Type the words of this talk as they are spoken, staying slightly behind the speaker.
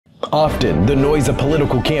Often, the noise of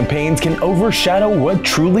political campaigns can overshadow what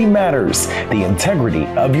truly matters, the integrity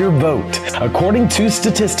of your vote. According to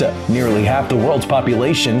Statista, nearly half the world's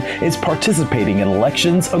population is participating in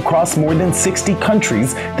elections across more than 60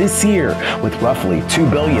 countries this year. With roughly 2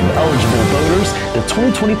 billion eligible voters, the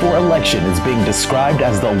 2024 election is being described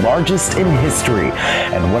as the largest in history,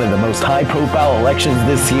 and one of the most high-profile elections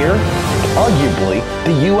this year, arguably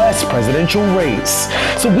the U.S. presidential race.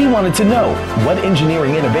 So we wanted to know what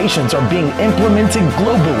engineering innovations are being implemented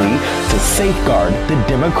globally to safeguard the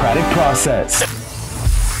democratic process.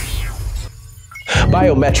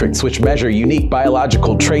 Biometrics, which measure unique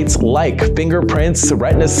biological traits like fingerprints,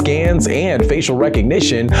 retina scans, and facial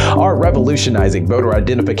recognition, are revolutionizing voter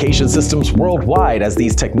identification systems worldwide as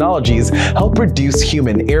these technologies help reduce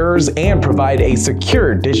human errors and provide a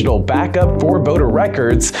secure digital backup for voter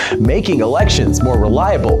records, making elections more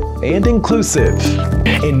reliable and inclusive.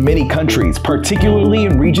 In many countries, particularly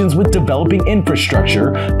in regions with developing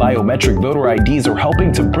infrastructure, biometric voter IDs are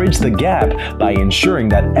helping to bridge the gap by ensuring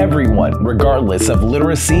that everyone, regardless of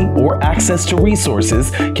literacy or access to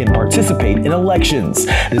resources, can participate in elections.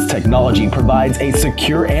 This technology provides a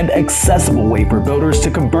secure and accessible way for voters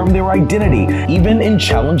to confirm their identity, even in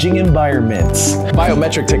challenging environments.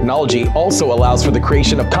 Biometric technology also allows for the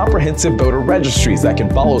creation of comprehensive voter registries that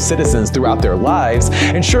can follow citizens throughout their lives,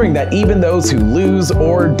 ensuring that even those who lose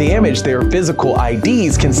or damage their physical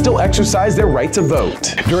IDs can still exercise their right to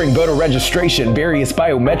vote. During voter registration, various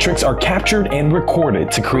biometrics are captured and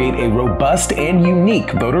recorded to create a robust and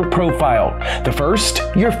unique voter profile. The first,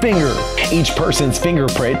 your finger. Each person's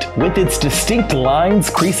fingerprint, with its distinct lines,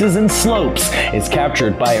 creases, and slopes, is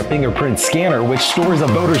captured by a fingerprint scanner which stores a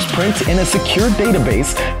voter's print in a secure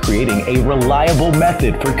database, creating a reliable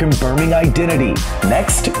method for confirming identity.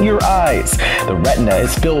 Next, your eyes. The retina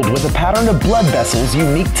is filled with a pattern of blood vessels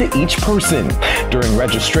unique to each person. During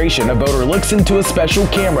registration, a voter looks into a special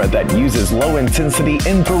camera that uses low-intensity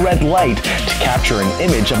infrared light to capture an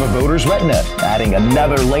image of a voter's retina, adding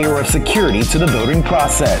another layer of security to the voting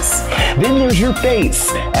process. Then there's your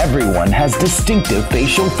face. Everyone has distinctive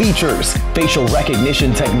facial features. Facial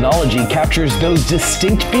recognition technology captures those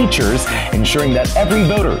distinct features, ensuring that every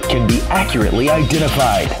voter can be accurately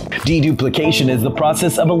identified. Deduplication is the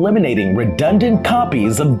process of eliminating redundant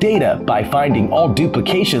copies of data by finding all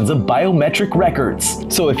duplications of biometric records.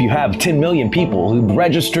 So if you have 10 million people who've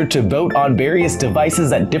registered to vote on various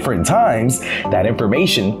devices at different times, that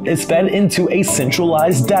information is fed into a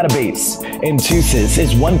centralized database. Intuitus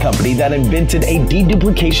is one company that invented a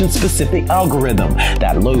deduplication-specific algorithm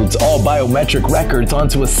that loads all biometric records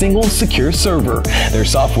onto a single secure server. Their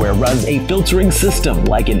software runs a filtering system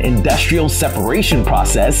like an industrial separation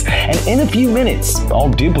process, and in a few minutes, all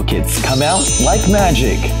duplicates come out like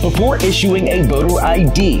magic. Before issuing a voter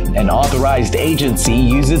ID, an authorized agency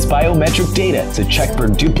uses biometric data to check for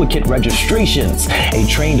duplicate registrations. A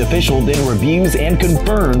trained official then reviews and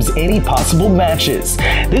confirms any possible matches.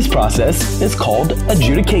 This process is called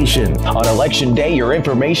adjudication. On election day, your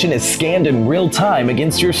information is scanned in real time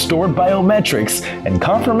against your stored biometrics, and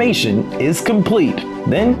confirmation is complete.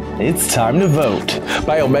 Then it's time to vote.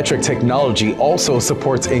 Biometric technology also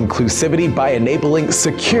supports inclusivity by enabling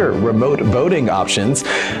secure remote voting options,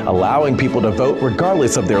 allowing people to vote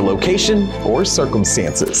regardless of their location or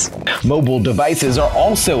circumstances. Mobile devices are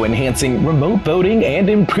also enhancing remote voting and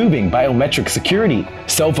improving biometric security.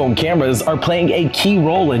 Cell phone cameras are playing a key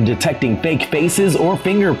role in detecting fake faces or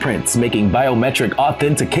fingerprints, making biometric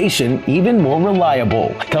authentication even more reliable.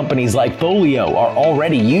 Companies like Folio are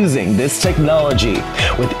already using this technology.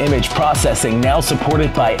 With image processing now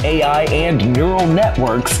supported by AI and neural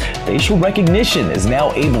networks, facial recognition is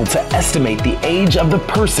now able to estimate the age of the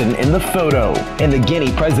person in the photo. In the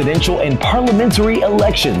Guinea presidential and parliamentary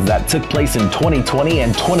elections that took place in 2020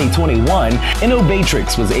 and 2021,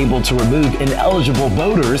 Biometrics was able to remove ineligible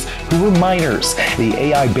voters who were minors. The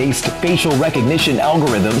AI-based facial recognition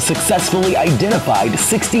algorithm successfully identified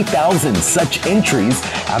 60,000 such entries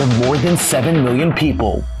out of more than 7 million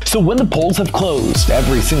people. So when the polls have closed,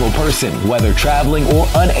 every single person, whether traveling or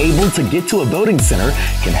unable to get to a voting center,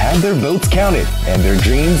 can have their votes counted and their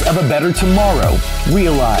dreams of a better tomorrow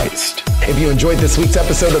realized. If you enjoyed this week's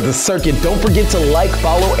episode of The Circuit, don't forget to like,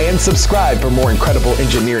 follow, and subscribe for more incredible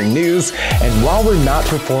engineering news. And while we're not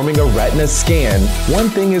performing a retina scan, one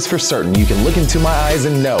thing is for certain: you can look into my eyes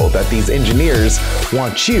and know that these engineers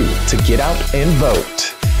want you to get out and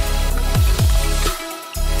vote.